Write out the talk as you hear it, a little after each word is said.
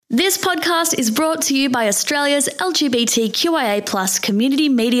This podcast is brought to you by Australia's LGBTQIA+ community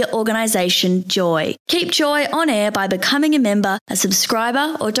media organisation, Joy. Keep Joy on air by becoming a member, a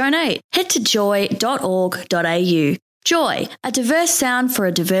subscriber or donate. Head to joy.org.au. Joy, a diverse sound for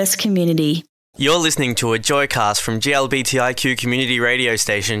a diverse community. You're listening to a Joycast from GLBTIQ community radio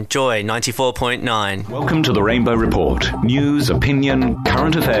station, Joy 94.9. Welcome to the Rainbow Report. News, opinion,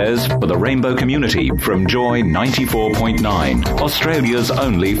 current affairs for the Rainbow community from Joy 94.9. Australia's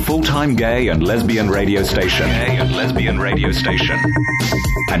only full-time gay and lesbian radio station.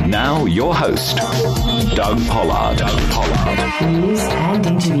 And now, your host, Doug Pollard. News and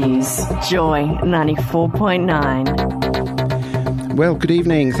interviews. Joy 94.9. Well, good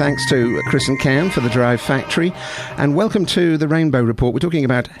evening. Thanks to Chris and Cam for the Drive Factory. And welcome to the Rainbow Report. We're talking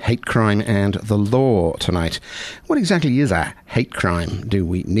about hate crime and the law tonight. What exactly is a hate crime? Do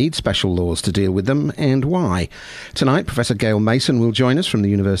we need special laws to deal with them, and why? Tonight, Professor Gail Mason will join us from the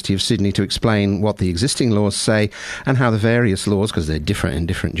University of Sydney to explain what the existing laws say and how the various laws, because they're different in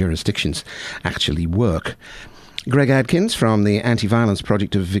different jurisdictions, actually work. Greg Adkins from the Anti-Violence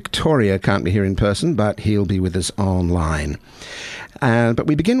Project of Victoria can't be here in person, but he'll be with us online. But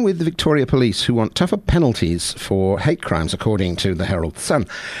we begin with the Victoria Police, who want tougher penalties for hate crimes, according to the Herald Sun.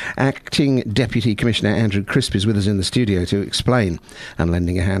 Acting Deputy Commissioner Andrew Crisp is with us in the studio to explain. And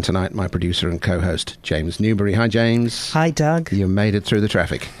lending a hand tonight, my producer and co-host, James Newbury. Hi, James. Hi, Doug. You made it through the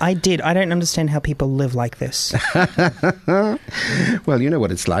traffic. I did. I don't understand how people live like this. Well, you know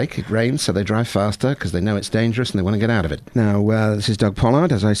what it's like. It rains, so they drive faster because they know it's dangerous and they want to get out of it. Now, this is Doug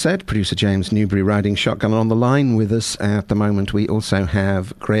Pollard, as I said. Producer James Newbury riding shotgun on the line with us at the moment. We also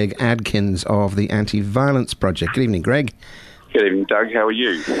have Greg Adkins of the Anti-Violence Project. Good evening, Greg. Good evening, Doug. How are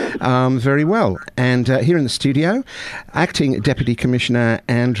you? Very well. And here in the studio, Acting Deputy Commissioner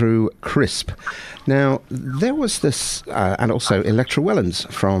Andrew Crisp. Now, there was this, and also Electra Wellens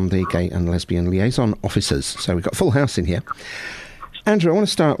from the Gay and Lesbian Liaison Officers. So we've got a full house in here. Andrew, I want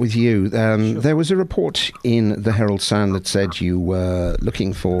to start with you. There was a report in the Herald Sun that said you were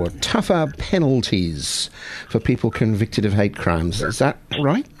looking for tougher penalties for people convicted of hate crimes. Is that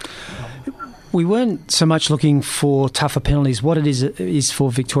right? We weren't so much looking for tougher penalties. What it is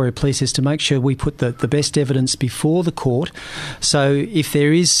for Victoria Police is to make sure we put the best evidence before the court. So if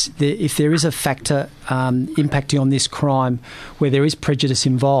there is a factor impacting on this crime where there is prejudice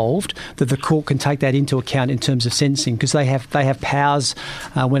involved, that the court can take that into account in terms of sentencing, because they have powers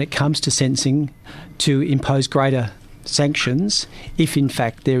when it comes to sentencing to impose greater sanctions if in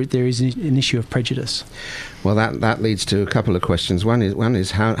fact there is an issue of prejudice. Well, that leads to a couple of questions. One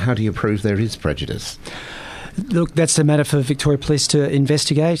is how do you prove there is prejudice? Look, that's a matter for Victoria Police to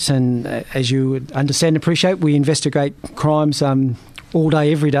investigate, and as you understand and appreciate, we investigate crimes all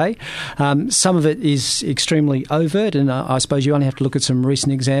day, every day. Some of it is extremely overt, and I suppose you only have to look at some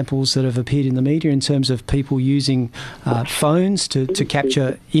recent examples that have appeared in the media in terms of people using phones to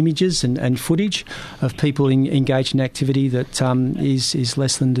capture images and footage of people engaged in activity that is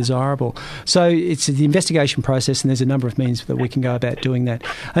less than desirable. So it's the investigation process, and there's a number of means that we can go about doing that.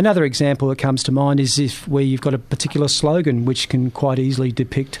 Another example that comes to mind is where you've got a particular slogan which can quite easily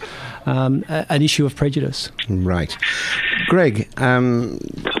depict an issue of prejudice. Right. Greg,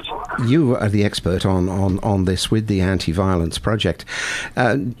 you are the expert on this with the Anti-Violence Project.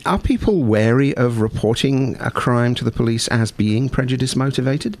 Are people wary of reporting a crime to the police as being prejudice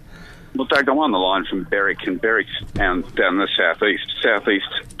motivated? Well, Doug, I'm on the line from Berwick, and Berwick's down the southeast. Southeast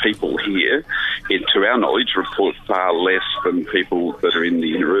people here, to our knowledge, report far less than people that are in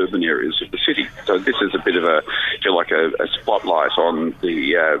the inner urban areas of the city. So this is a bit of a spotlight on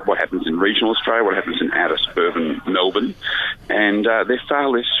the what happens in regional Australia, what happens in outer suburban Melbourne, and they're far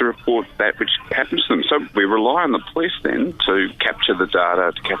less to report that which happens to them. So we rely on the police then to capture the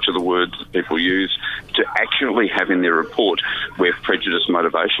data, to capture the words that people use, to accurately have in their report where prejudice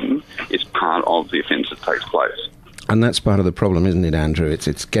motivation is part of the offence that takes place. And that's part of the problem, isn't it, Andrew?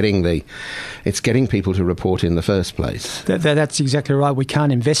 It's getting people to report in the first place. That's exactly right. We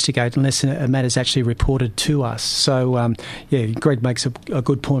can't investigate unless a matter's actually reported to us. So, Greg makes a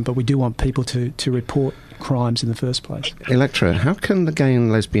good point, but we do want people to report crimes in the first place. Electra, how can the gay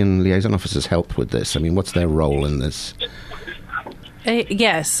and lesbian liaison officers help with this? I mean, what's their role in this?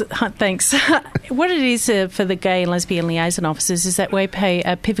 Yes, thanks. What it is for the gay and lesbian liaison officers is that we play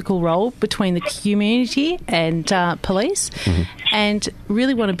a pivotal role between the community and police, and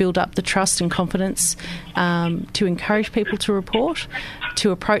really want to build up the trust and confidence to encourage people to report.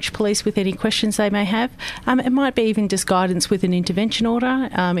 to approach police with any questions they may have. It might be even just guidance with an intervention order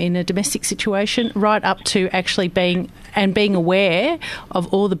in a domestic situation, right up to actually being aware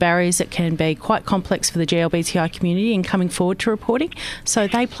of all the barriers that can be quite complex for the GLBTI community in coming forward to reporting. So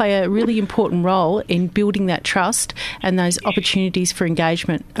they play a really important role in building that trust and those opportunities for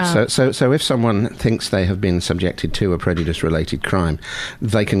engagement. So if someone thinks they have been subjected to a prejudice-related crime,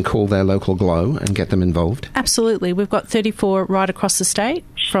 they can call their local GLOW and get them involved? Absolutely. We've got 34 right across the state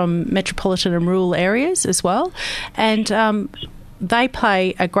from metropolitan and rural areas as well. And they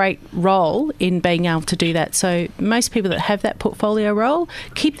play a great role in being able to do that. So most people that have that portfolio role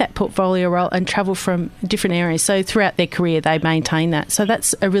keep that portfolio role and travel from different areas. So throughout their career, they maintain that. So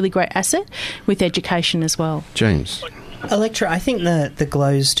that's a really great asset with education as well. James? Electra, I think the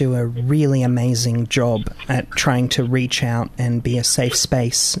GLOWs do a really amazing job at trying to reach out and be a safe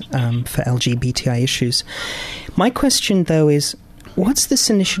space for LGBTI issues. My question, though, is what's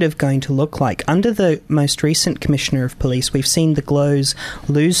this initiative going to look like? Under the most recent Commissioner of Police, we've seen the GLOWs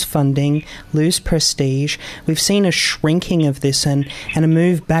lose funding, lose prestige. We've seen a shrinking of this and a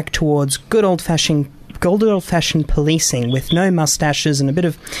move back towards good old-fashioned policing with no mustaches and a bit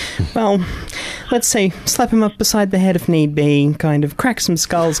of, well, let's say, slap him up beside the head if need be, kind of crack some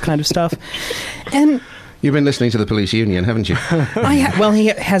skulls kind of stuff. And you've been listening to the police union, haven't you? Well, he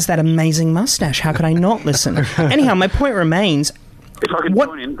has that amazing mustache. How could I not listen? Anyhow, my point remains. If I can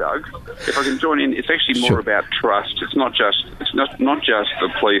join in, Doug, it's actually more about trust. It's not just the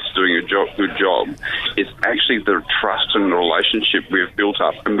police doing a good job. It's actually the trust and the relationship we've built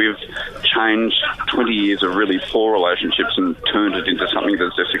up, and we've changed 20 years of really poor relationships and turned it into something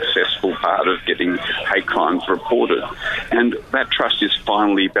that's a successful part of getting hate crimes reported. And that trust is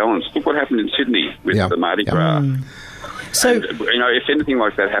finally balanced. Look what happened in Sydney with the Mardi Gras. So, and, if anything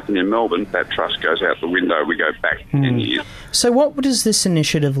like that happened in Melbourne, that trust goes out the window. We go back 10 years. So what does this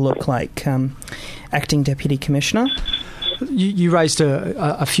initiative look like, Acting Deputy Commissioner? You raised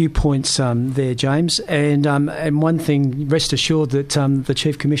a few points there, James, and one thing, rest assured that the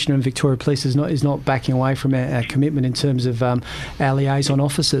Chief Commissioner in Victoria Police is not backing away from our commitment in terms of our liaison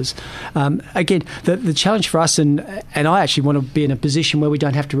officers. Again, the challenge for us, and I actually want to be in a position where we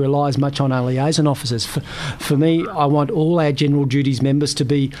don't have to rely as much on our liaison officers. For me, I want all our general duties members to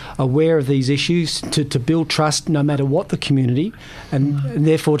be aware of these issues, to build trust no matter what the community, and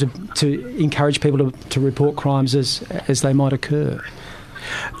therefore to encourage people to report crimes as they might occur.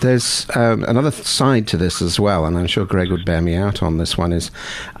 There's another side to this as well, and I'm sure Greg would bear me out on this one, is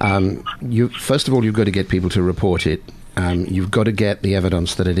first of all, you've got to get people to report it. You've got to get the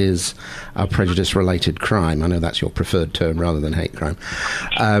evidence that it is a prejudice-related crime. I know that's your preferred term rather than hate crime.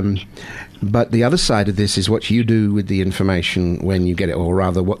 But the other side of this is what you do with the information when you get it, or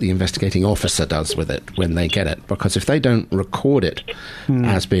rather what the investigating officer does with it when they get it. Because if they don't record it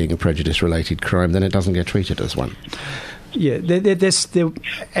as being a prejudice-related crime, then it doesn't get treated as one. Yeah,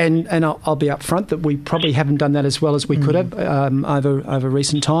 and I'll be upfront that we probably haven't done that as well as we could have over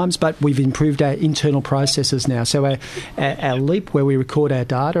recent times, but we've improved our internal processes now. So our LEAP, where we record our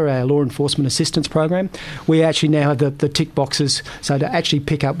data, our law enforcement assistance program, we actually now have the tick boxes, so to actually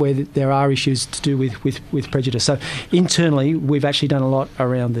pick up where there are issues to do with prejudice. So internally, we've actually done a lot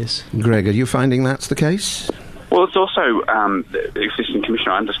around this. Greg, are you finding that's the case? Well, it's also, the Assistant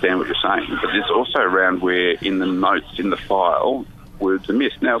Commissioner, I understand what you're saying, but it's also around where in the notes in the file, words are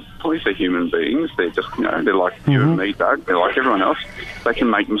missed. Now, police are human beings. They're just, they're like you and me, Doug. They're like everyone else. They can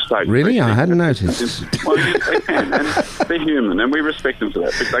make mistakes. Really? I hadn't noticed. Well, yes, they can, and they're human, and we respect them for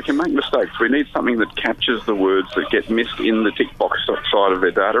that. But they can make mistakes. We need something that captures the words that get missed in the tick box side of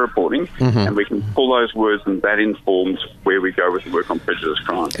their data reporting, and we can pull those words, and that informs where we go with the work on prejudice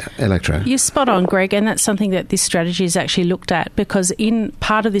crime. Electra. You're spot on, Greg, and that's something that this strategy is actually looked at, because in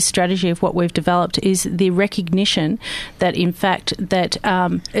part of this strategy of what we've developed is the recognition that, in fact, that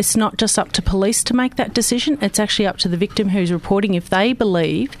it's not just up to police to make that decision. It's actually up to the victim who's reporting. If they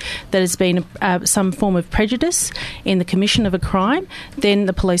believe that there's been some form of prejudice in the commission of a crime, then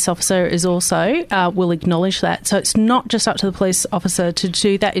the police officer is also will acknowledge that. So it's not just up to the police officer to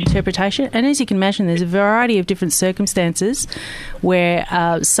do that interpretation. And as you can imagine, there's a variety of different circumstances where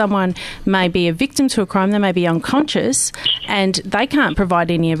someone may be a victim to a crime, they may be unconscious, and they can't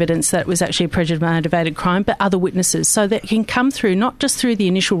provide any evidence that it was actually a prejudice-motivated crime, but other witnesses. So that can come through not just through the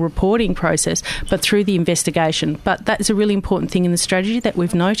initial reporting process, but through the investigation. But that's a really important thing in the strategy that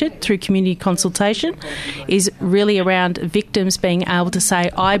we've noted through community consultation, is really around victims being able to say,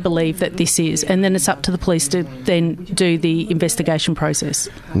 I believe that this is, and then it's up to the police to then do the investigation process.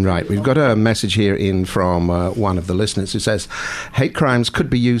 Right. We've got a message here in from one of the listeners who says, hate crimes could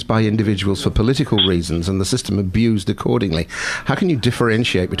be used by individuals for political reasons and the system abused accordingly. How can you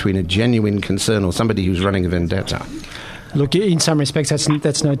differentiate between a genuine concern or somebody who's running a vendetta? Look, in some respects,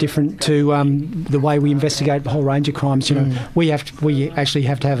 that's no different to the way we investigate a whole range of crimes. You know, we actually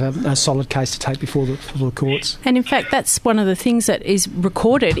have to have a solid case to take before the courts. And in fact, that's one of the things that is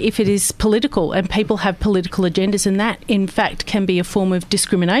recorded if it is political and people have political agendas, and that, in fact, can be a form of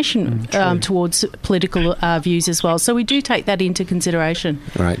discrimination towards political views as well. So we do take that into consideration.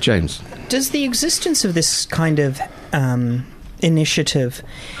 Right, James. Does the existence of this kind of initiative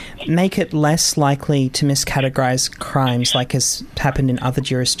make it less likely to miscategorise crimes like has happened in other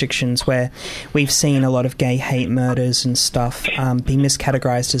jurisdictions where we've seen a lot of gay hate murders and stuff being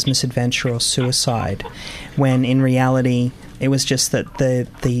miscategorised as misadventure or suicide, when in reality it was just that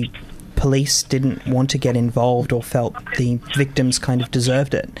the police didn't want to get involved or felt the victims kind of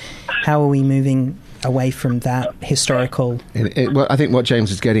deserved it? How are we moving away from that historical... Well, I think what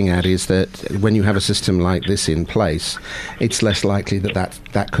James is getting at is that when you have a system like this in place, it's less likely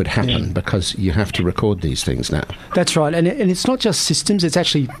that could happen because you have to record these things now. That's right, and it's not just systems; it's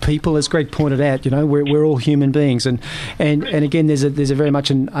actually people, as Greg pointed out. You know, we're all human beings, and again, there's a very much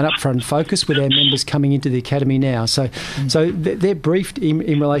an upfront focus with our members coming into the academy now. So they're briefed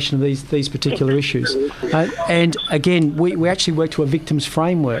in relation to these particular issues, and again, we actually work to a victims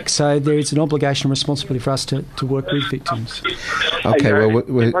framework. So there is an obligation and responsibility for us to work with victims. Okay, hey,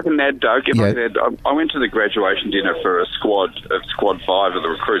 well, if I can add, Doug, I went to the graduation dinner for a Squad 5 of the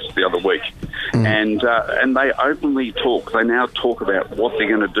recruits the other week, and they openly talk. They now talk about what they're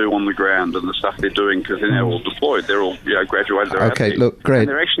going to do on the ground and the stuff they're doing because they're now all deployed. They're all graduated. They're okay, look, great. And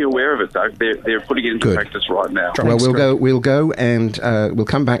they're actually aware of it, Doug. They're putting it into practice right now. Well, we'll go, and we'll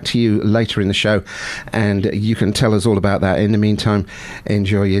come back to you later in the show, and you can tell us all about that. In the meantime,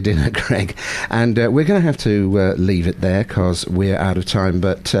 enjoy your dinner, Greg, and we're going to have to leave it there because we're out of time.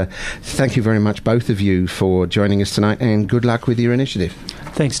 But thank you very much, both of you, for joining us tonight, and good luck with your initiative.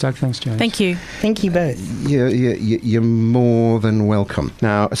 Thanks, Doug. Thanks, James. Thank you. Thank you both. You're more than welcome.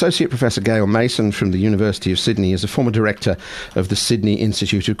 Now, Associate Professor Gail Mason from the University of Sydney is a former director of the Sydney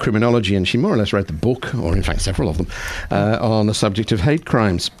Institute of Criminology, and she more or less wrote the book, or in fact several of them, on the subject of hate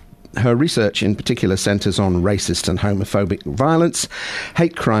crimes. Her research in particular centres on racist and homophobic violence,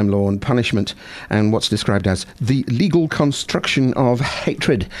 hate crime law and punishment, and what's described as the legal construction of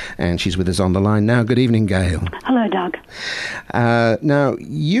hatred. And she's with us on the line now. Good evening, Gail. Hello, Doug. Now,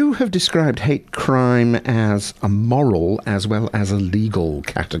 you have described hate crime as a moral as well as a legal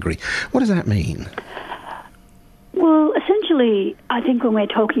category. What does that mean? Well, essentially, I think when we're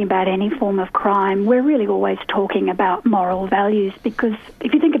talking about any form of crime, we're really always talking about moral values, because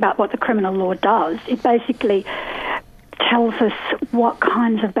if you think about what the criminal law does, it basically tells us what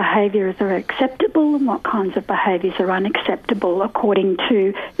kinds of behaviours are acceptable and what kinds of behaviours are unacceptable according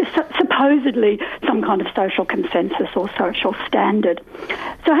to supposedly some kind of social consensus or social standard.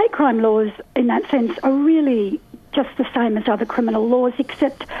 So hate crime laws, in that sense, are really just the same as other criminal laws,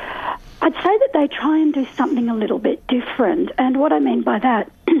 except I'd say that they try and do something a little bit different. And what I mean by that,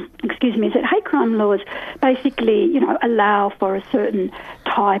 excuse me, is that hate crime laws basically, allow for a certain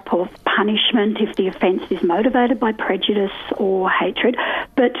type of punishment if the offence is motivated by prejudice or hatred.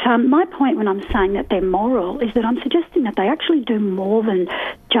 But my point when I'm saying that they're moral is that I'm suggesting that they actually do more than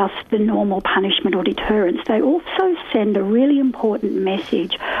just the normal punishment or deterrence. They also send a really important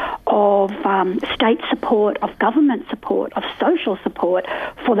message of state support, of government support, of social support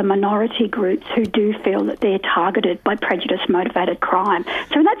for the minority groups who do feel that they're targeted by prejudice-motivated crime.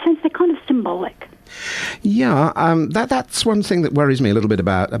 So in that sense, they're kind of symbolic. Yeah, that's one thing that worries me a little bit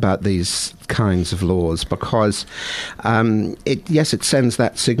about these kinds of laws, because it sends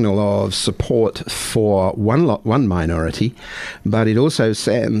that signal of support for one minority, but it also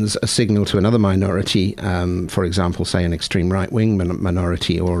sends a signal to another minority, for example, say an extreme right-wing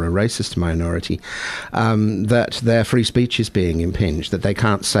minority or a racist minority, that their free speech is being impinged, that they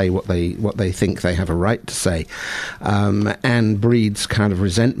can't say what they think they have a right to say, and breeds kind of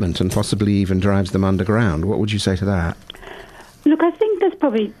resentment and possibly even drives them underground. What would you say to that? Look, I think there's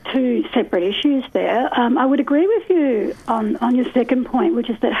probably two separate issues there. I would agree with you on your second point, which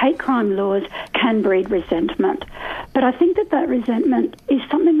is that hate crime laws can breed resentment. But I think that resentment is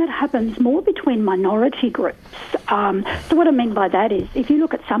something that happens more between minority groups. So what I mean by that is, if you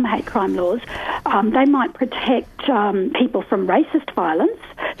look at some hate crime laws, they might protect people from racist violence.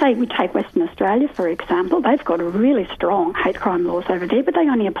 Say we take Western Australia, for example. They've got a really strong hate crime laws over there, but they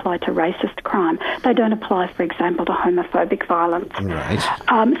only apply to racist crime. They don't apply, for example, to homophobic violence. Right.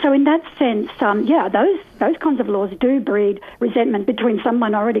 So in that sense, those kinds of laws do breed resentment between some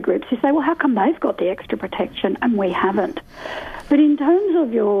minority groups who say, well, how come they've got the extra protection and we haven't? But in terms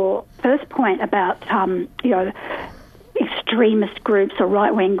of your first point about, extremist groups or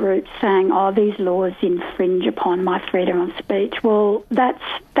right-wing groups saying, oh, these laws infringe upon my freedom of speech, well, that's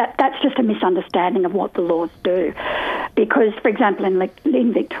just a misunderstanding of what the laws do. Because, for example,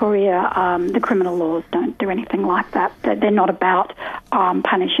 in Victoria, the criminal laws don't do anything like that. They're not about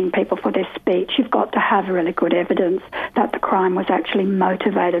punishing people for their speech. You've got to have really good evidence that the crime was actually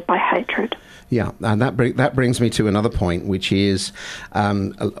motivated by hatred. Yeah, and that brings me to another point, which is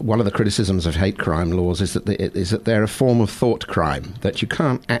one of the criticisms of hate crime laws is that they're a form of thought crime, that you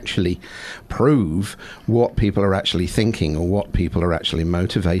can't actually prove what people are actually thinking or what people are actually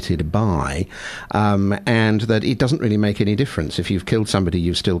motivated by, and that it doesn't really make any difference. If you've killed somebody,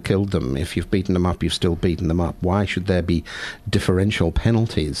 you've still killed them. If you've beaten them up, you've still beaten them up. Why should there be differential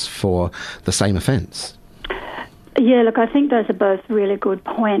penalties for the same offence? Yeah, look, I think those are both really good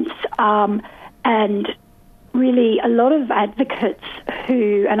points. And really a lot of advocates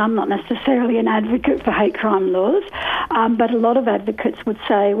who, and I'm not necessarily an advocate for hate crime laws, but a lot of advocates would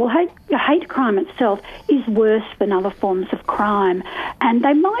say, well, hate crime itself is worse than other forms of crime. And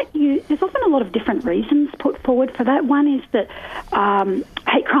they might use, there's often a lot of different reasons put forward for that. One is that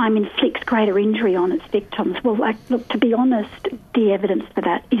hate crime inflicts greater injury on its victims. Well, look, to be honest, the evidence for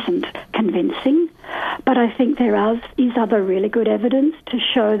that isn't convincing. But I think there is other really good evidence to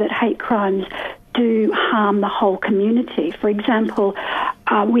show that hate crimes do harm the whole community. For example,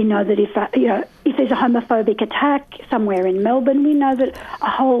 we know that if there's a homophobic attack somewhere in Melbourne, we know that a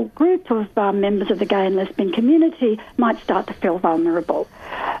whole group of members of the gay and lesbian community might start to feel vulnerable.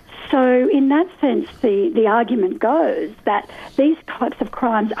 So in that sense, the argument goes that these types of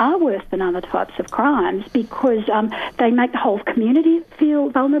crimes are worse than other types of crimes because they make the whole community feel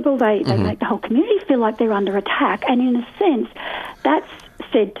vulnerable. They make the whole community feel like they're under attack. And in a sense, that's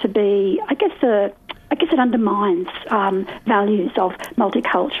said to be, I guess it undermines values of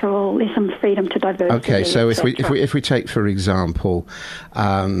multiculturalism, freedom to diversity. Okay, so if we take, for example,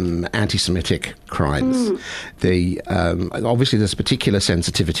 anti-Semitic crimes, obviously there's particular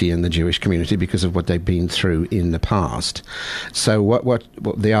sensitivity in the Jewish community because of what they've been through in the past. So what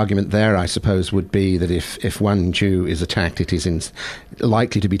the argument there, I suppose, would be that if one Jew is attacked, it is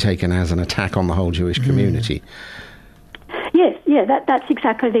likely to be taken as an attack on the whole Jewish community. Yes, that's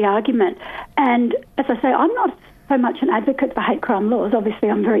exactly the argument. And as I say, I'm not so much an advocate for hate crime laws. Obviously,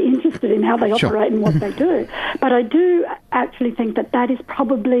 I'm very interested in how they operate and what they do. But I do actually think that is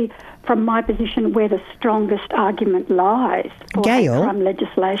probably, from my position, where the strongest argument lies for hate crime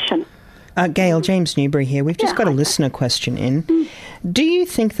legislation. Gail, James Newbury here. We've just got a listener question in. Do you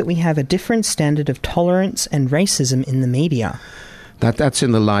think that we have a different standard of tolerance and racism in the media? That's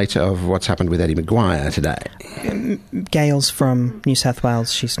in the light of what's happened with Eddie Maguire today. Gail's from New South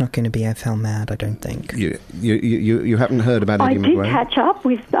Wales. She's not going to be AFL mad, I don't think. You haven't heard about Eddie Maguire? I did catch up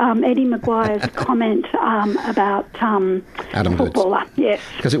with Eddie Maguire's comment about Adam footballer. Goods. Yes.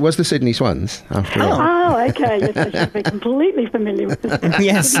 Because it was the Sydney Swans, after all. Oh, okay. Yes, I should be completely familiar with this.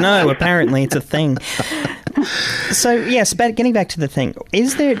 Yes, no, apparently it's a thing. So, yes, but getting back to the thing,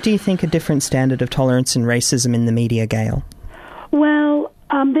 is there, do you think, a different standard of tolerance and racism in the media, Gail? Well,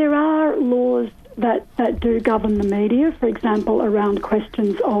 there are laws that do govern the media, for example, around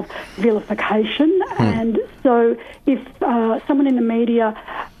questions of vilification. And so if someone in the media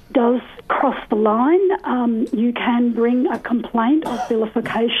does cross the line, you can bring a complaint of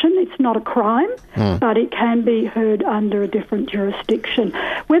vilification. It's not a crime, but it can be heard under a different jurisdiction.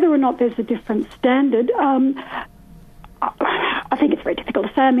 Whether or not there's a different standard, I think it's very difficult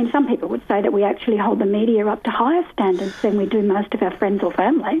to say. I mean, some people would say that we actually hold the media up to higher standards than we do most of our friends or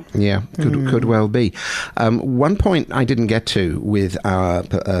family. Yeah, could well be. One point I didn't get to with our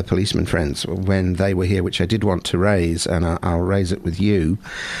policeman friends when they were here, which I did want to raise, and I'll raise it with you.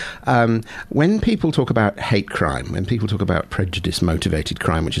 When people talk about hate crime, when people talk about prejudice-motivated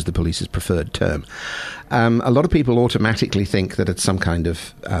crime, which is the police's preferred term, a lot of people automatically think that it's some kind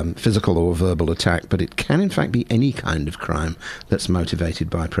of physical or verbal attack, but it can in fact be any kind of crime that's motivated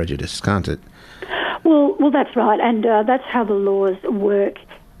by prejudice, can't it? Well, that's right, and that's how the laws work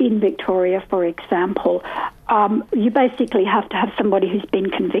in Victoria, for example. You basically have to have somebody who's been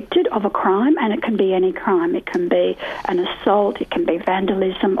convicted of a crime, and it can be any crime. It can be an assault, it can be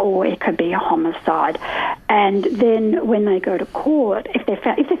vandalism, or it could be a homicide. And then when they go to court, if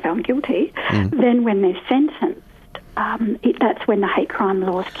they're found guilty, then when they're sentenced, that's when the hate crime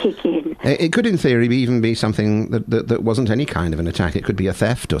laws kick in. It could, in theory, even be something that wasn't any kind of an attack. It could be a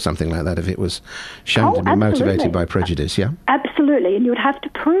theft or something like that if it was shown to be motivated by prejudice, yeah? Absolutely, and you would have to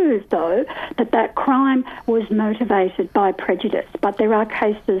prove, though, that crime was motivated by prejudice. But there are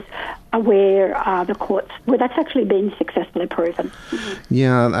cases where that's actually been successfully proven.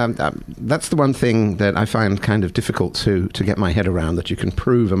 Yeah, that's the one thing that I find kind of difficult to get my head around, that you can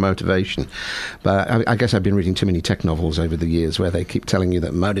prove a motivation. But I guess I've been reading too many tech novels over the years where they keep telling you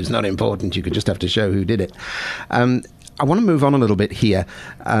that motive's not important, you could just have to show who did it. I want to move on a little bit here.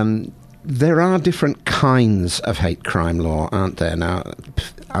 There are different kinds of hate crime law, aren't there? Now,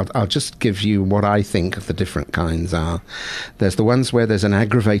 I'll just give you what I think the different kinds are. There's the ones where there's an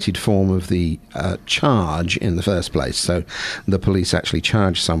aggravated form of the charge in the first place, so the police actually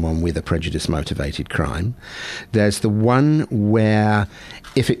charge someone with a prejudice-motivated crime. There's the one where,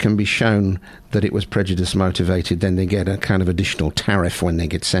 if it can be shown that it was prejudice-motivated, then they get a kind of additional tariff when they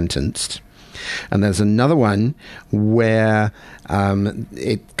get sentenced. And there's another one where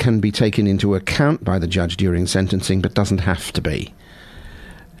it can be taken into account by the judge during sentencing, but doesn't have to be.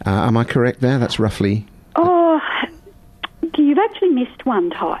 Am I correct there? That's roughly... You've actually missed one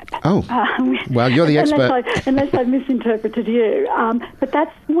type. Oh, well, you're the expert. Unless I've misinterpreted you. But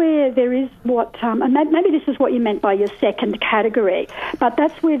that's where there is and maybe this is what you meant by your second category, but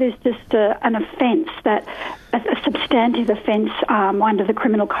that's where there's just an offence, a substantive offence under the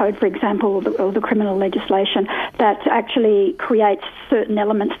criminal code, for example, or the criminal legislation, that actually creates certain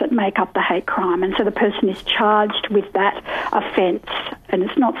elements that make up the hate crime. And so the person is charged with that offence. And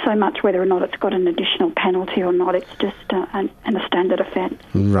it's not so much whether or not it's got an additional penalty or not, it's just a standard offence.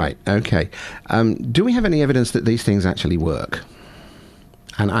 Right, okay. Do we have any evidence that these things actually work?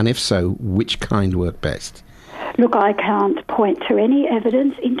 And if so, which kind work best? Look, I can't point to any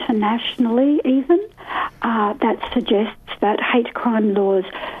evidence internationally even that suggests that hate crime laws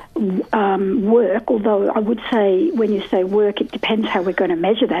work, although I would say when you say work, it depends how we're going to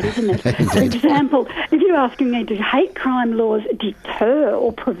measure that, isn't it? For example, if you're asking me, do hate crime laws deter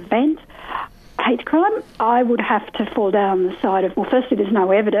or prevent hate crime, I would have to fall down the side of, well, firstly, there's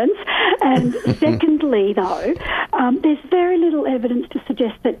no evidence, and secondly, though, there's very little evidence to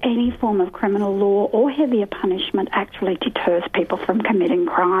suggest that any form of criminal law or heavier punishment actually deters people from committing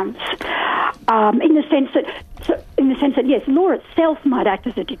crimes. In the sense that, yes, law itself might act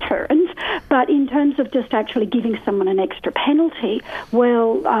as a deterrent, but in terms of just actually giving someone an extra penalty,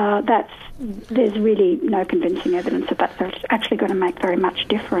 well, there's really no convincing evidence that that's actually going to make very much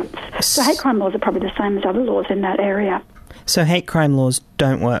difference. So hate crime laws are probably the same as other laws in that area. So hate crime laws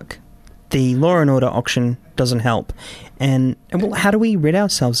don't work. The law and order auction doesn't help. And well, how do we rid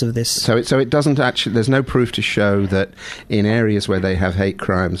ourselves of this? So it doesn't actually, there's no proof to show that in areas where they have hate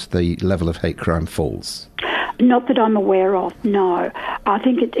crimes, the level of hate crime falls? Not that I'm aware of, no. I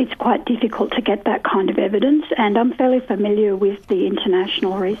think it's quite difficult to get that kind of evidence, and I'm fairly familiar with the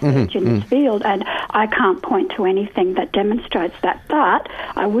international research in this field, and I can't point to anything that demonstrates that. But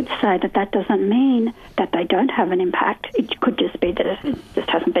I would say that doesn't mean that they don't have an impact. It could just be that it just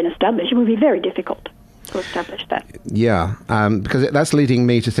hasn't been established. It would be very difficult to establish that. Yeah, because that's leading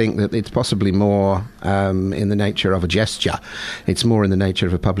me to think that it's possibly more in the nature of a gesture. It's more in the nature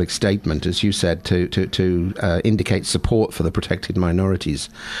of a public statement, as you said, to indicate support for the protected minorities,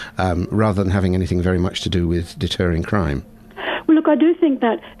 rather than having anything very much to do with deterring crime. Well, look, I do think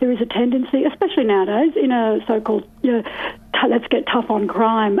that there is a tendency, especially nowadays, in a so-called let's get tough on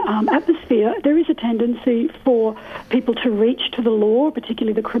crime atmosphere, there is a tendency for people to reach to the law,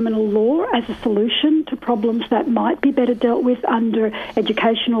 particularly the criminal law, as a solution to problems that might be better dealt with under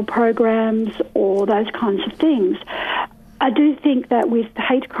educational programs or those kinds of things. I do think that with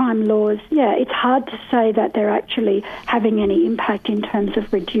hate crime laws, it's hard to say that they're actually having any impact in terms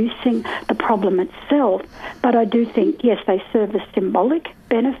of reducing the problem itself. But I do think, yes, they serve a symbolic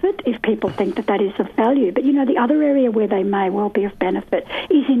benefit if people think that is of value. But, the other area where they may well be of benefit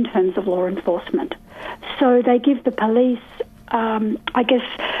is in terms of law enforcement. So they give the police I guess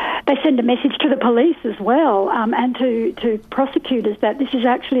they send a message to the police as well, and to prosecutors that this is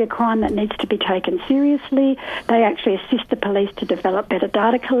actually a crime that needs to be taken seriously. They actually assist the police to develop better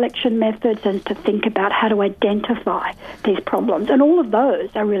data collection methods and to think about how to identify these problems. And all of those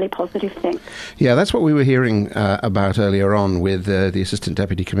are really positive things. Yeah, that's what we were hearing about earlier on with the Assistant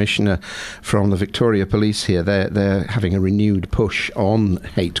Deputy Commissioner from the Victoria Police here. They're having a renewed push on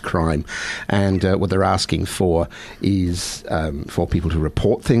hate crime, and what they're asking for is for people to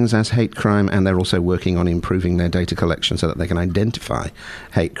report things as hate crime, and they're also working on improving their data collection so that they can identify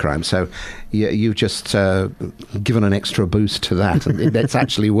hate crime. So you've just given an extra boost to that, and it's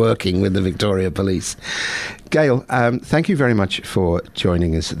actually working with the Victoria Police. Gail, thank you very much for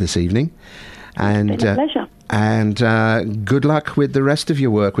joining us this evening. And, it's been a pleasure. And good luck with the rest of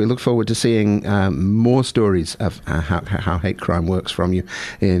your work. We look forward to seeing more stories of how hate crime works from you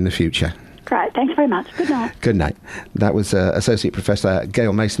in the future. Great. Thanks very much. Good night. Good night. That was Associate Professor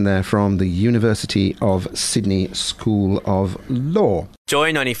Gail Mason there from the University of Sydney School of Law.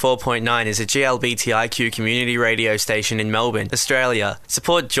 Joy 94.9 is a GLBTIQ community radio station in Melbourne, Australia.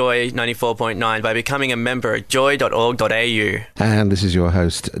 Support Joy 94.9 by becoming a member at joy.org.au. And this is your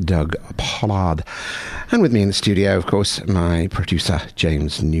host, Doug Pollard. And with me in the studio, of course, my producer,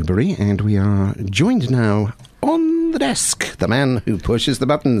 James Newbury. And we are joined now on the desk, the man who pushes the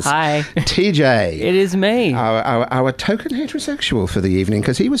buttons. Hi. TJ. It is me. Our token heterosexual for the evening,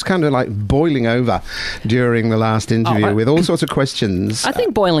 because he was kind of like boiling over during the last interview with all sorts of questions. I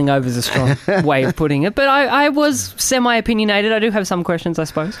think boiling over is a strong way of putting it, but I was semi-opinionated. I do have some questions, I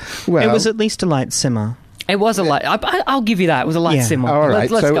suppose. Well, it was at least a light simmer. It was a light... I'll give you that. It was a light simmer. All right.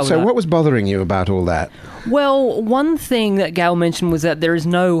 Let's go with so that. what was bothering you about all that? Well, one thing that Gail mentioned was that there is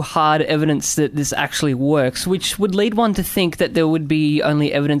no hard evidence that this actually works, which would lead one to think that there would be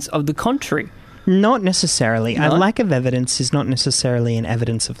only evidence of the contrary. Not necessarily. No? A lack of evidence is not necessarily an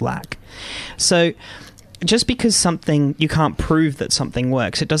evidence of lack. So just because you can't prove that something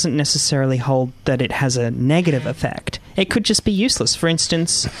works, it doesn't necessarily hold that it has a negative effect. It could just be useless. For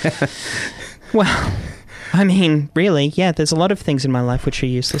instance, well... I mean, really, yeah, there's a lot of things in my life which are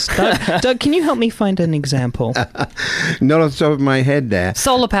useless. Doug, can you help me find an example? Not off the top of my head there.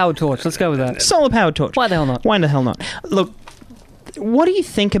 Solar-powered torch, let's go with that. Solar-powered torch. Why the hell not? Why the hell not? Look, what do you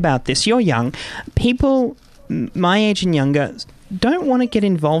think about this? You're young. People my age and younger don't want to get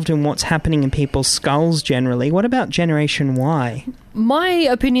involved in what's happening in people's skulls generally. What about Generation Y? My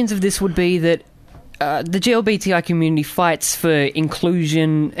opinions of this would be that the GLBTI community fights for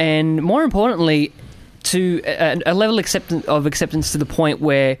inclusion and, more importantly, to a level of acceptance to the point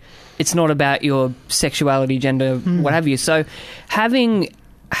where it's not about your sexuality, gender, what have you. So having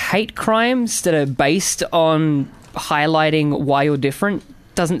hate crimes that are based on highlighting why you're different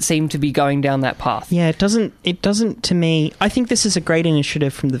doesn't seem to be going down that path. Yeah, it doesn't to me. I think this is a great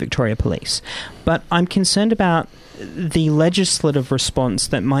initiative from the Victoria Police, but I'm concerned about the legislative response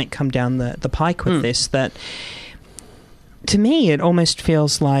that might come down the pike with this. That, to me, it almost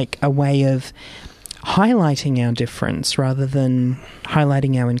feels like a way of highlighting our difference rather than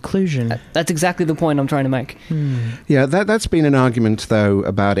highlighting our inclusion. That's exactly the point I'm trying to make. Yeah, that's been an argument, though,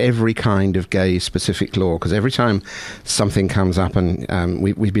 about every kind of gay-specific law, because every time something comes up, and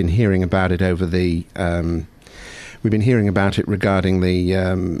we've been hearing about it over the... We've been hearing about it regarding the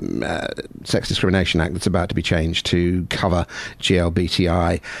Sex Discrimination Act that's about to be changed to cover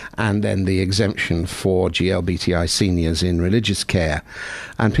GLBTI, and then the exemption for GLBTI seniors in religious care.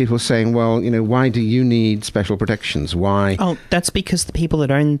 And people are saying, well, why do you need special protections? Why? Oh, that's because the people that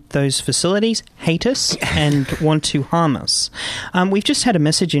own those facilities hate us and want to harm us. We've just had a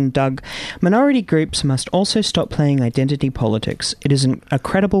message in, Doug. Minority groups must also stop playing identity politics. It is a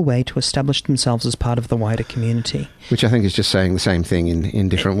credible way to establish themselves as part of the wider community. Which I think is just saying the same thing in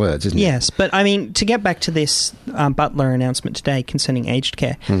different words, isn't it? Yes, but I mean, to get back to this Butler announcement today concerning aged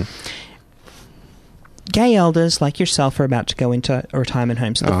care, gay elders like yourself are about to go into retirement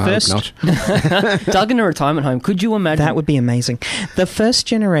homes. Doug in a retirement home, could you imagine? That would be amazing. The first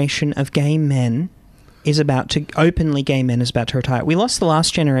generation of gay men is about to retire. We lost the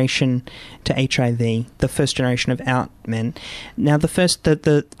last generation to HIV, the first generation of out men. Now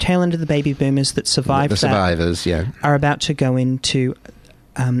the tail end of the baby boomers that survived survivors, are about to go into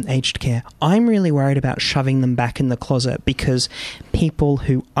aged care. I'm really worried about shoving them back in the closet because people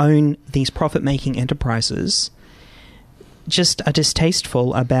who own these profit-making enterprises just are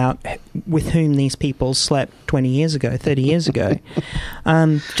distasteful about with whom these people slept 20 years ago, 30 years ago.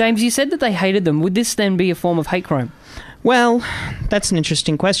 James, you said that they hated them. Would this then be a form of hate crime? Well, that's an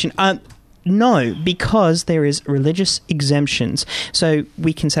interesting question. No, because there is religious exemptions. So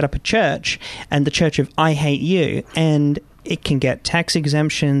we can set up a church, and the Church of I Hate You, and it can get tax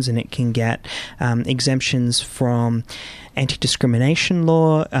exemptions, and it can get exemptions from anti-discrimination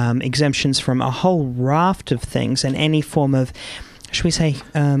law, exemptions from a whole raft of things, and any form of, should we say,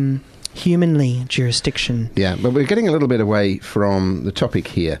 humanly jurisdiction. Yeah, but we're getting a little bit away from the topic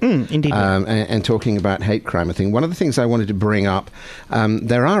here. Indeed. And talking about hate crime. I think one of the things I wanted to bring up,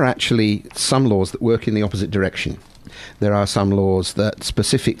 there are actually some laws that work in the opposite direction. There are some laws that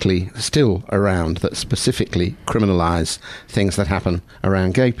specifically, still around, that specifically criminalise things that happen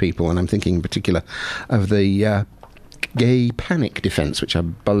around gay people. And I'm thinking in particular of the gay panic defence, which I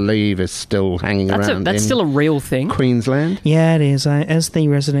believe is still hanging around. That's still a real thing. Queensland? Yeah, it is. As the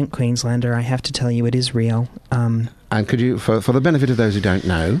resident Queenslander, I have to tell you it is real. And could you, for the benefit of those who don't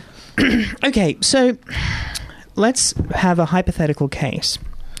know... Okay, so let's have a hypothetical case.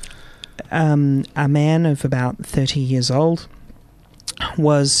 A man of about 30 years old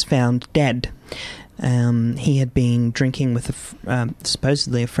was found dead. He had been drinking with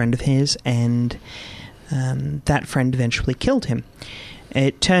supposedly a friend of his, and that friend eventually killed him.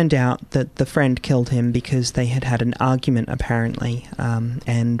 It turned out that the friend killed him because they had had an argument, apparently,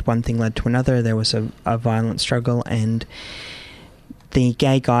 and one thing led to another. There was a violent struggle, and the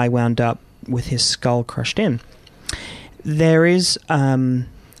gay guy wound up with his skull crushed in. There is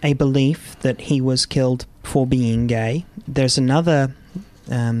a belief that he was killed for being gay. There's another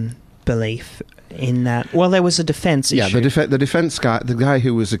belief in that. Well, there was a defence issue. Yeah, the defence guy, the guy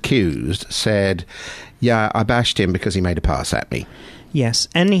who was accused, said, "Yeah, I bashed him because he made a pass at me." Yes.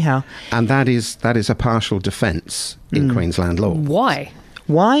 Anyhow, and that is a partial defence in Queensland law. Why?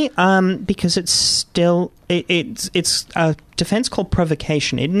 Why? Because it's still it's a defence called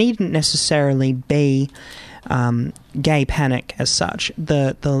provocation. It needn't necessarily be gay panic as such.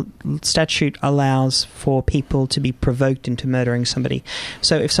 The statute allows for people to be provoked into murdering somebody.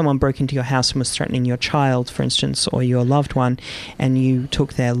 So if someone broke into your house and was threatening your child, for instance, or your loved one, and you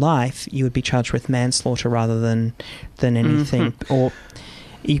took their life, you would be charged with manslaughter rather than anything. Or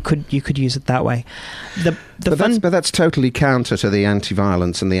you could use it that way. But that's totally counter to the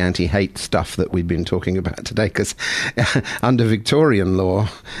anti-violence and the anti-hate stuff that we've been talking about today, because under Victorian law,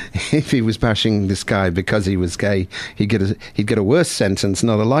 if he was bashing this guy because he was gay, he'd get a worse sentence,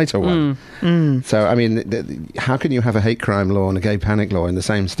 not a lighter one. So, I mean, how can you have a hate crime law and a gay panic law in the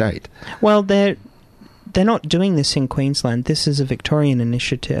same state? Well, they're not doing this in Queensland. This is a Victorian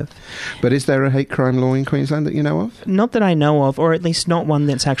initiative. But is there a hate crime law in Queensland that you know of? Not that I know of, or at least not one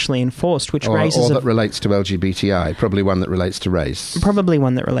that's actually enforced, which raises... Or that relates to LGBTI, probably one that relates to race. Probably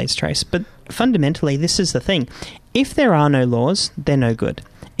one that relates to race. But fundamentally, this is the thing. If there are no laws, they're no good.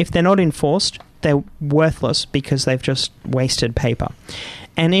 If they're not enforced, they're worthless because they've just wasted paper.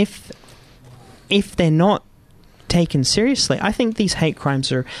 And if they're not taken seriously, I think these hate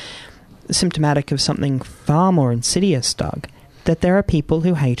crimes are symptomatic of something far more insidious, Doug, that there are people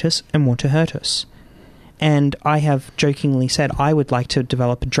who hate us and want to hurt us. And I have jokingly said I would like to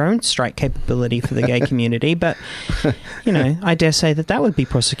develop a drone strike capability for the gay community, but, I dare say that would be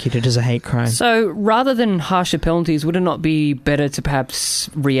prosecuted as a hate crime. So rather than harsher penalties, would it not be better to perhaps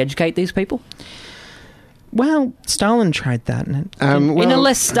re-educate these people? Well, Stalin tried that in a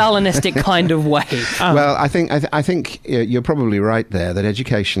less Stalinistic kind of way. Well, I think you're probably right there that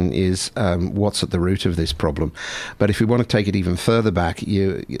education is what's at the root of this problem. But if we want to take it even further back,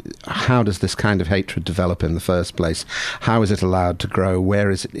 how does this kind of hatred develop in the first place? How is it allowed to grow?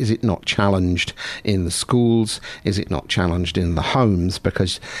 Where is it? Is it not challenged in the schools? Is it not challenged in the homes?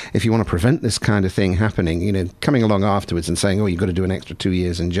 Because if you want to prevent this kind of thing happening, coming along afterwards and saying, "Oh, you've got to do an extra 2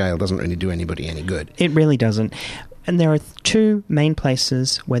 years in jail," doesn't really do anybody any good. It really doesn't. And there are two main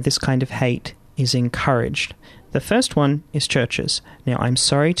places where this kind of hate is encouraged. The first one is churches. Now, I'm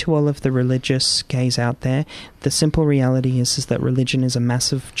sorry to all of the religious gays out there. The simple reality is that religion is a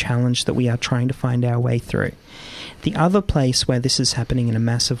massive challenge that we are trying to find our way through. The other place where this is happening in a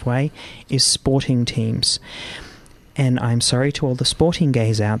massive way is sporting teams. And I'm sorry to all the sporting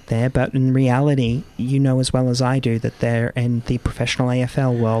gays out there, but in reality, you know as well as I do that they're in the professional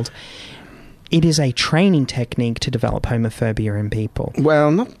AFL world. It is a training technique to develop homophobia in people.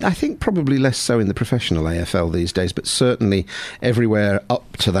 Well, I think probably less so in the professional AFL these days, but certainly everywhere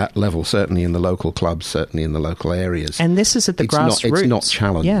up to that level, certainly in the local clubs, certainly in the local areas. And this is at the grassroots. It's not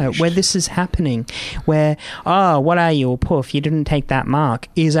challenged. Yeah, where this is happening, where, what are you, a poof, you didn't take that mark,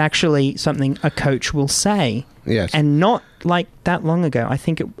 is actually something a coach will say. Yes. And not like that long ago.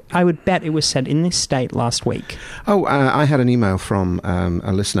 I would bet it was said in this state last week. Oh, I had an email from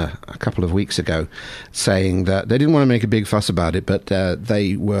a listener a couple of weeks ago saying that they didn't want to make a big fuss about it, but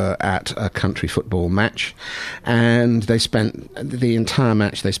they were at a country football match, and they spent the entire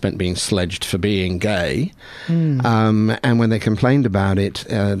match being sledged for being gay. And when they complained about it,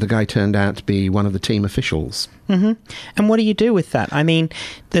 the guy turned out to be one of the team officials. Mm-hmm. And what do you do with that? I mean...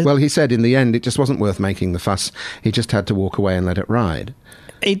 Well, he said in the end it just wasn't worth making the fuss. He just had to walk away and let it ride.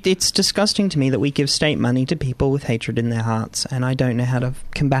 It's disgusting to me that we give state money to people with hatred in their hearts, and I don't know how to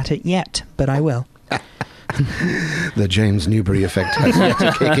combat it yet, but I will. The James Newbury effect has yet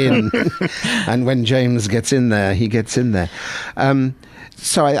to kick in. And when James gets in there, he gets in there.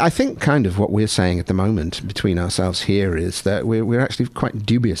 So I think kind of what we're saying at the moment between ourselves here is that we're actually quite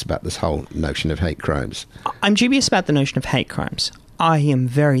dubious about this whole notion of hate crimes. I'm dubious about the notion of hate crimes. I am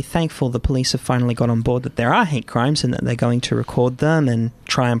very thankful the police have finally got on board that there are hate crimes and that they're going to record them and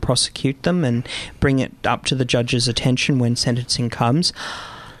try and prosecute them and bring it up to the judge's attention when sentencing comes.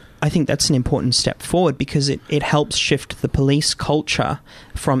 I think that's an important step forward because it helps shift the police culture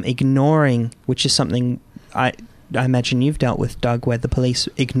from ignoring, which is something I imagine you've dealt with, Doug, where the police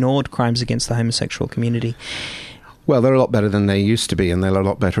ignored crimes against the homosexual community. Well, they're a lot better than they used to be, and they're a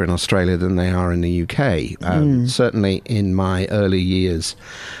lot better in Australia than they are in the UK. Certainly in my early years,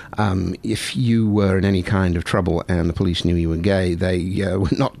 if you were in any kind of trouble and the police knew you were gay, they were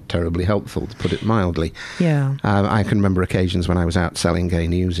not terribly helpful, to put it mildly. Yeah. I can remember occasions when I was out selling gay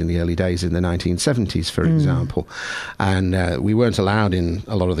news in the early days in the 1970s, for example, and we weren't allowed in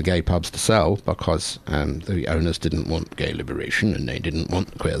a lot of the gay pubs to sell because the owners didn't want gay liberation and they didn't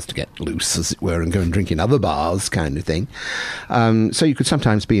want queers to get loose, as it were, and go and drink in other bars, kind of thing. So you could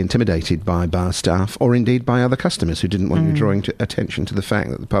sometimes be intimidated by bar staff or indeed by other customers who didn't want you drawing attention to the fact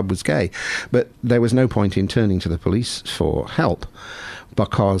that the pub was gay. But there was no point in turning to the police for help,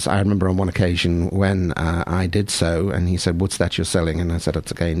 because I remember on one occasion when I did so, and he said, "What's that you're selling?" And I said,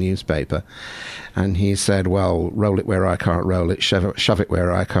 "It's a gay newspaper." And he said, "Well, roll it where I can't roll it, shove it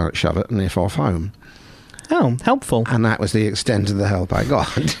where I can't shove it, and if off home." Oh, helpful. And that was the extent of the help I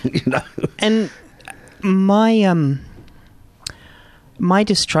got. You know. And my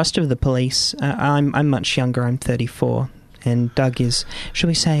distrust of the police, I'm much younger, I'm 34, and Doug is, shall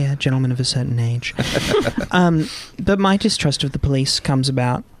we say, a gentleman of a certain age. But my distrust of the police comes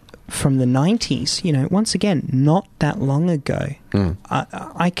about from the 90s, once again, not that long ago.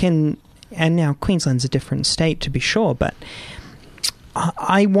 I can, and now Queensland's a different state to be sure, but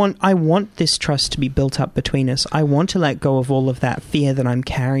I want this trust to be built up between us. I want to let go of all of that fear that I'm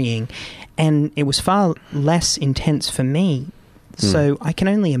carrying, and it was far less intense for me. So I can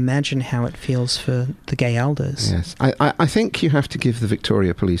only imagine how it feels for the gay elders. Yes. I think you have to give the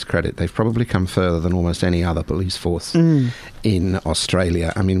Victoria Police credit. They've probably come further than almost any other police force in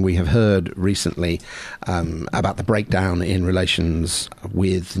Australia. I mean, we have heard recently about the breakdown in relations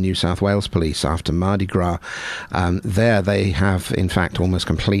with New South Wales Police after Mardi Gras. There they have, in fact, almost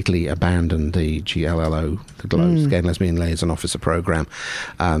completely abandoned the GLLO, the Gay and Lesbian Liaison Officer program.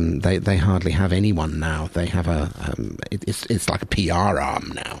 They hardly have anyone now. They have it's like a PR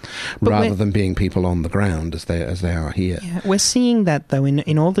arm now, rather than being people on the ground as they are here. Yeah, we're seeing that, though,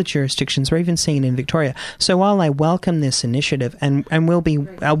 in all the jurisdictions. We're even seeing it in Victoria. So while I welcome this initiative, and we'll be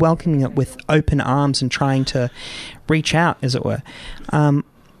welcoming it with open arms and trying to reach out, as it were, I'm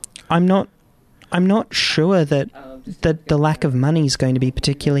not sure that the lack of money is going to be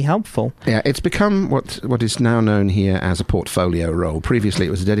particularly helpful. Yeah, it's become what is now known here as a portfolio role. Previously, it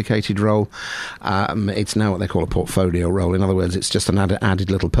was a dedicated role. It's now what they call a portfolio role. In other words, it's just an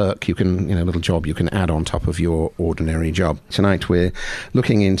added little perk little job you can add on top of your ordinary job. Tonight, we're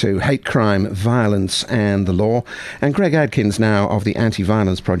looking into hate crime, violence, and the law. And Greg Adkins, now of the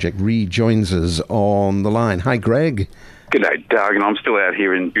Anti-Violence Project, rejoins us on the line. Hi, Greg. G'day, Doug, and I'm still out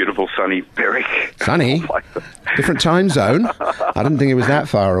here in beautiful sunny Berwick. Sunny? Different time zone? I didn't think it was that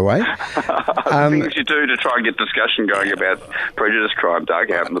far away. Things you do to try and get discussion going about prejudice crime, Doug,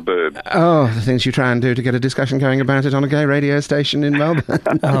 out in the burb. Oh, the things you try and do to get a discussion going about it on a gay radio station in Melbourne.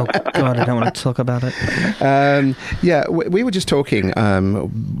 Oh, God, I don't want to talk about it. We were just talking after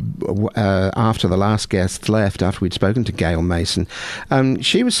the last guest left, after we'd spoken to Gail Mason.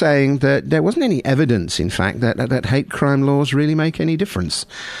 She was saying that there wasn't any evidence, in fact, that hate crime laws really make any difference.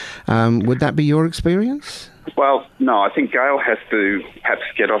 Would that be your experience? Well, no, I think Gail has to perhaps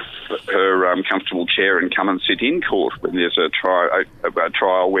get off her comfortable chair and come and sit in court when there's a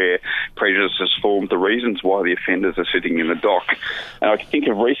trial where prejudice has formed the reasons why the offenders are sitting in the dock. And I can think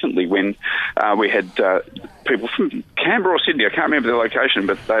of recently when we had people from Canberra or Sydney, I can't remember the location,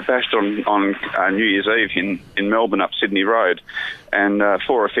 but they bashed on New Year's Eve in Melbourne up Sydney Road, and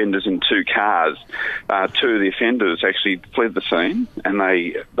 4 offenders in 2 cars. 2 of the offenders actually fled the scene, and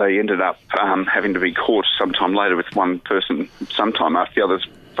they ended up having to be caught sometime later, with one person sometime after the others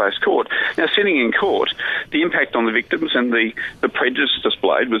faced court. Now, sitting in court, the impact on the victims and the prejudice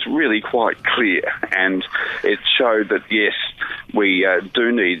displayed was really quite clear, and it showed that, yes, we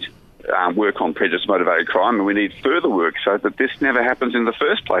do need work on prejudice-motivated crime, and we need further work so that this never happens in the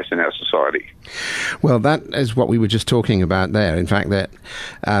first place in our society. Well, that is what we were just talking about there. In fact, it's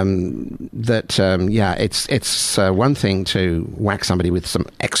one thing to whack somebody with some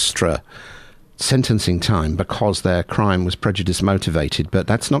extra sentencing time because their crime was prejudice motivated, but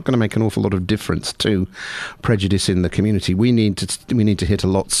that's not going to make an awful lot of difference to prejudice in the community. We need to hit a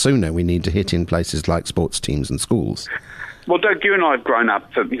lot sooner. We need to hit in places like sports teams and schools. Well, Doug, you and I have grown up,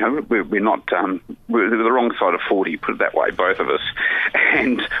 we're not, we're the wrong side of 40, put it that way, both of us.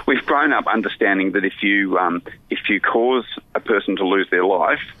 And we've grown up understanding that if you cause a person to lose their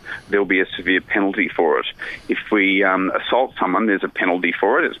life, there'll be a severe penalty for it. If we assault someone, there's a penalty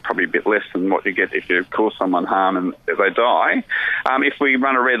for it. It's probably a bit less than what you get if you cause someone harm and they die. If we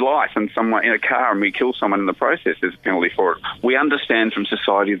run a red light and someone in a car and we kill someone in the process, there's a penalty for it. We understand from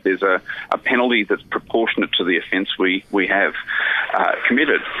society that there's a penalty that's proportionate to the offence we have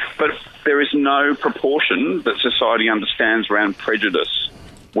committed. But there is no proportion that society understands around prejudice.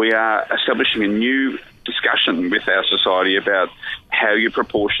 We are establishing a new discussion with our society about how you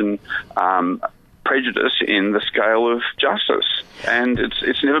proportion prejudice in the scale of justice. And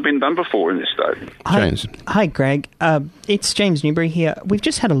it's never been done before in this state. James. Hi, Greg. It's James Newbury here. We've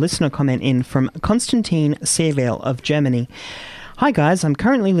just had a listener comment in from Konstantin Seerville of Germany. Hi guys, I'm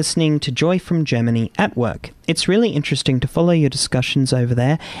currently listening to Joy from Germany at work. It's really interesting to follow your discussions over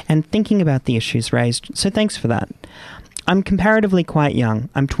there and thinking about the issues raised, so thanks for that. I'm comparatively quite young.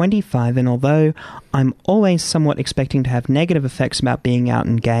 I'm 25, and although I'm always somewhat expecting to have negative effects about being out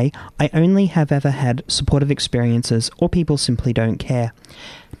and gay, I only have ever had supportive experiences, or people simply don't care.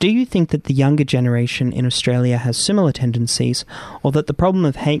 Do you think that the younger generation in Australia has similar tendencies, or that the problem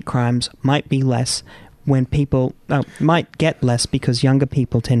of hate crimes might be less when people might get less because younger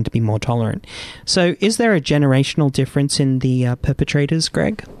people tend to be more tolerant? So is there a generational difference in the perpetrators,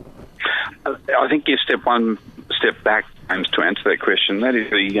 Greg? I think you step back, James, to answer that question. That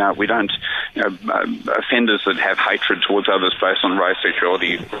is, we don't, offenders that have hatred towards others based on race,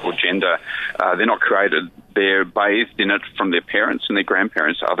 sexuality or gender, they're not created. They're bathed in it from their parents and their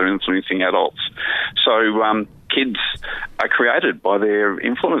grandparents, other influencing adults. So kids are created by their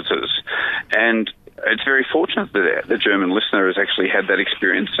influences, and it's very fortunate that the German listener has actually had that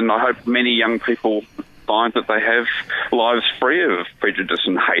experience, and I hope many young people find that they have lives free of prejudice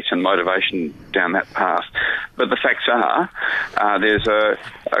and hate and motivation down that path. But the facts are, there's a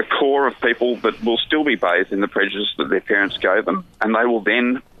core of people that will still be bathed in the prejudice that their parents gave them, and they will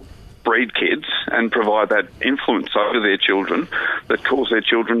then breed kids and provide that influence over their children that cause their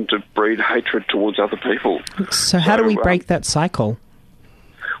children to breed hatred towards other people. So how do we break that cycle?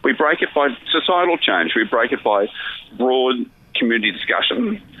 We break it by societal change. We break it by broad community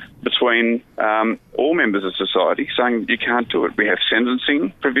discussion between all members of society saying you can't do it. We have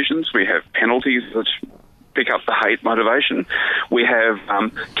sentencing provisions. We have penalties that pick up the hate motivation. We have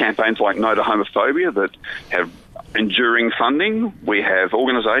campaigns like No to Homophobia that have enduring funding. We have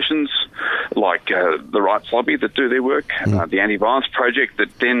organisations like the Rights Lobby that do their work, the Anti-Violence Project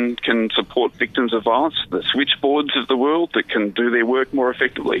that then can support victims of violence, the switchboards of the world that can do their work more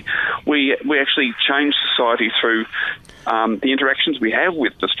effectively. We actually change society through the interactions we have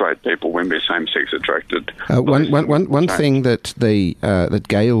with the straight people when we're same-sex attracted. One thing that that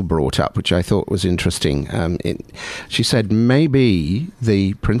Gail brought up, which I thought was interesting, she said maybe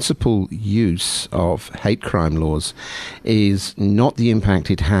the principal use of hate crime laws is not the impact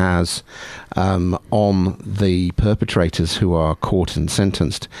it has on the perpetrators who are caught and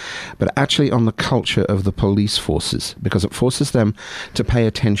sentenced, but actually on the culture of the police forces, because it forces them to pay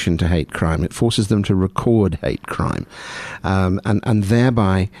attention to hate crime. It forces them to record hate crime, and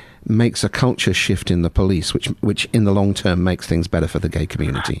thereby makes a culture shift in the police, which in the long term makes things better for the gay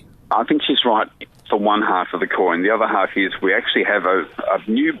community. I think she's right for one half of the coin. The other half is we actually have a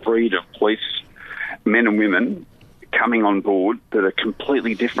new breed of police men and women coming on board that are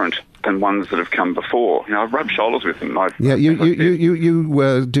completely different than ones that have come before. I've rubbed shoulders with them.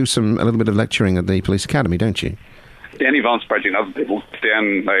 You do a little bit of lecturing at the police academy, don't you? The Anti-Violence Project and other people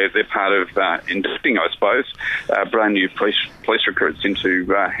down, they're part of inducting, I suppose, brand new police recruits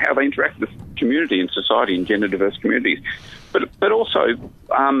into how they interact with community and society and gender diverse communities. But also,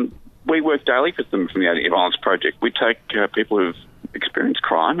 we work daily with them from the Anti-Violence Project. We take people who've experienced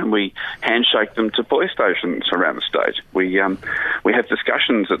crime and we handshake them to police stations around the state. We have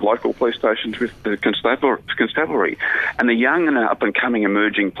discussions at local police stations with the constabulary. And the young and up-and-coming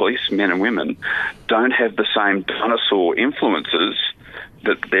emerging policemen and women don't have the same dinosaur influences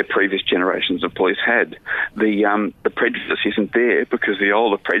that their previous generations of police had. The prejudice isn't there because the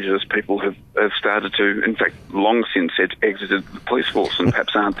older prejudiced people have started to, in fact, long since exited the police force and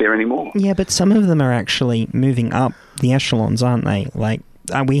perhaps aren't there anymore. Yeah, but some of them are actually moving up the echelons, aren't they? Like,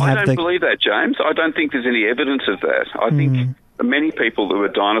 I don't believe that, James. I don't think there's any evidence of that. I think many people who were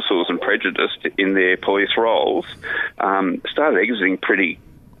dinosaurs and prejudiced in their police roles started exiting pretty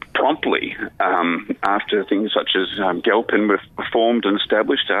promptly after things such as Galpin were formed and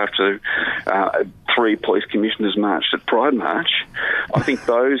established, after 3 police commissioners marched at Pride March. I think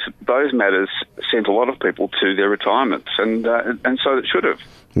those matters sent a lot of people to their retirements, and so it should have.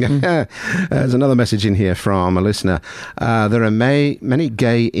 There's another message in here from a listener. There are many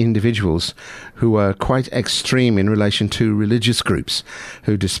gay individuals who are quite extreme in relation to religious groups,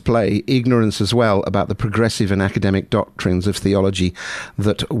 who display ignorance as well about the progressive and academic doctrines of theology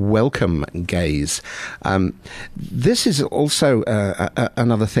that welcome gays. This is also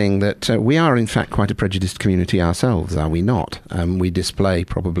another thing that we are in fact quite a prejudiced community ourselves, are we not? We display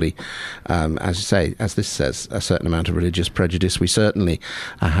probably, as you say, as this says, a certain amount of religious prejudice. We certainly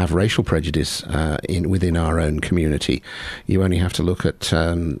have racial prejudice within our own community. You only have to look at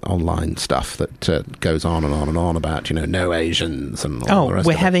online stuff that goes on and on and on about, no Asians and all the rest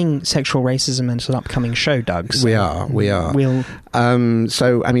we're of it. having sexual racism in an upcoming show, Doug. So we are.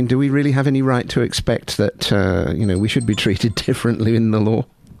 So, I mean, do we really have any right to expect that, we should be treated differently in the law?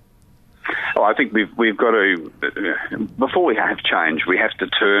 Oh, I think we've got to, before we have change, we have to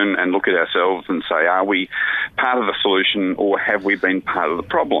turn and look at ourselves and say, are we part of the solution or have we been part of the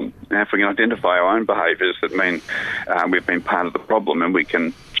problem? Now, if we can identify our own behaviours that mean we've been part of the problem, and we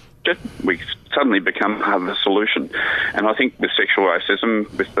suddenly become part of the solution. And I think with sexual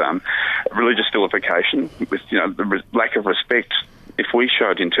racism, with religious vilification, with the lack of respect, if we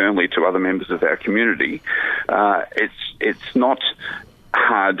show it internally to other members of our community, it's not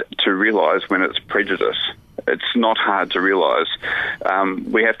hard to realise when it's prejudice. It's not hard to realise.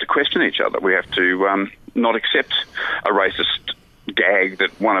 We have to question each other. We have to not accept a racist gag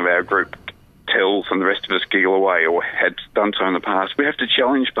that one of our group tells and the rest of us giggle away or had done so in the past. We have to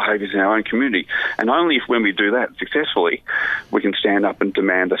challenge behaviours in our own community. And only when we do that successfully, we can stand up and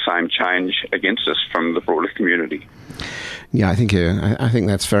demand the same change against us from the broader community. Yeah, I think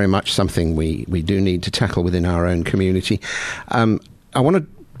that's very much something we do need to tackle within our own community. I want to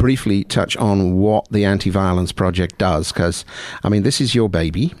briefly touch on what the Anti-Violence Project does, because, I mean, this is your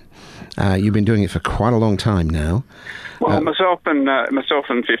baby. You've been doing it for quite a long time now. Well, myself and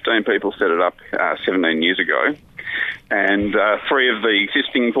 15 people set it up 17 years ago, and 3 of the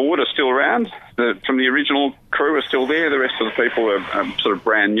existing board are still around. From the original crew are still there. The rest of the people are sort of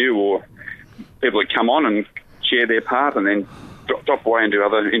brand new, or people that come on and share their part and then drop away and do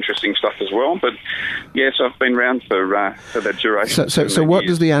other interesting stuff as well. But yes, I've been around for that duration. So what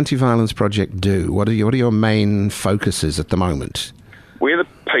does the Anti-Violence Project do? What are your main focuses at the moment? We're the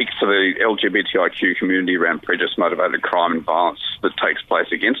peak for the LGBTIQ community around prejudice-motivated crime and violence that takes place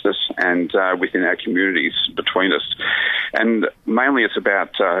against us and within our communities between us. And mainly it's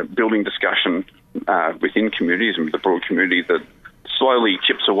about building discussion within communities and with the broad community that slowly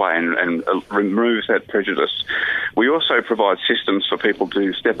chips away and removes that prejudice. We also provide systems for people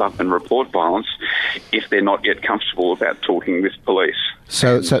to step up and report violence if they're not yet comfortable about talking with police.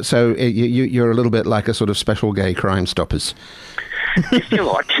 So you're a little bit like a sort of special gay Crime Stoppers. If you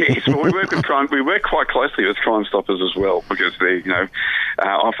like, yes. Well, we work with crime. We work quite closely with Crime Stoppers as well, because they,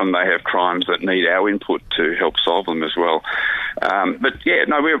 often they have crimes that need our input to help solve them as well. But yeah,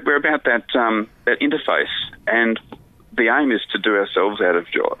 no, we're about that interface, and the aim is to do ourselves out of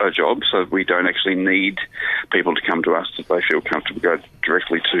a job, so we don't actually need people to come to us if they feel comfortable go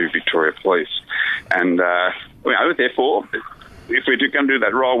directly to Victoria Police. And therefore, if we're going to do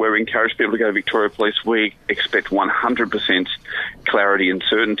that role where we encourage people to go to Victoria Police, we expect 100% clarity and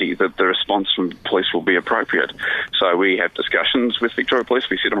certainty that the response from the police will be appropriate. So we have discussions with Victoria Police.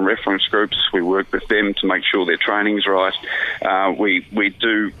 We sit on reference groups. We work with them to make sure their training's right. We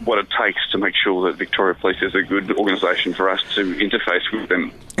do what it takes to make sure that Victoria Police is a good organisation for us to interface with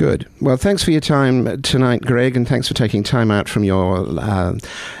them. Good. Well, thanks for your time tonight, Greg, and thanks for taking time out from your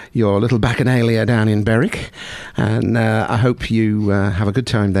little bacchanalia down in Berwick. And I hope you have a good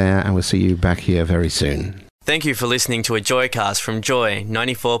time there, and we'll see you back here very soon. Thank you for listening to a Joycast from Joy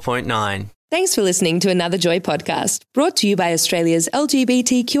 94.9. Thanks for listening to another Joy podcast, brought to you by Australia's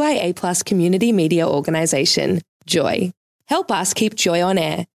LGBTQIA+ community media organisation, Joy. Help us keep Joy on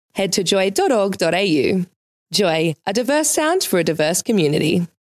air. Head to joy.org.au. Joy, a diverse sound for a diverse community.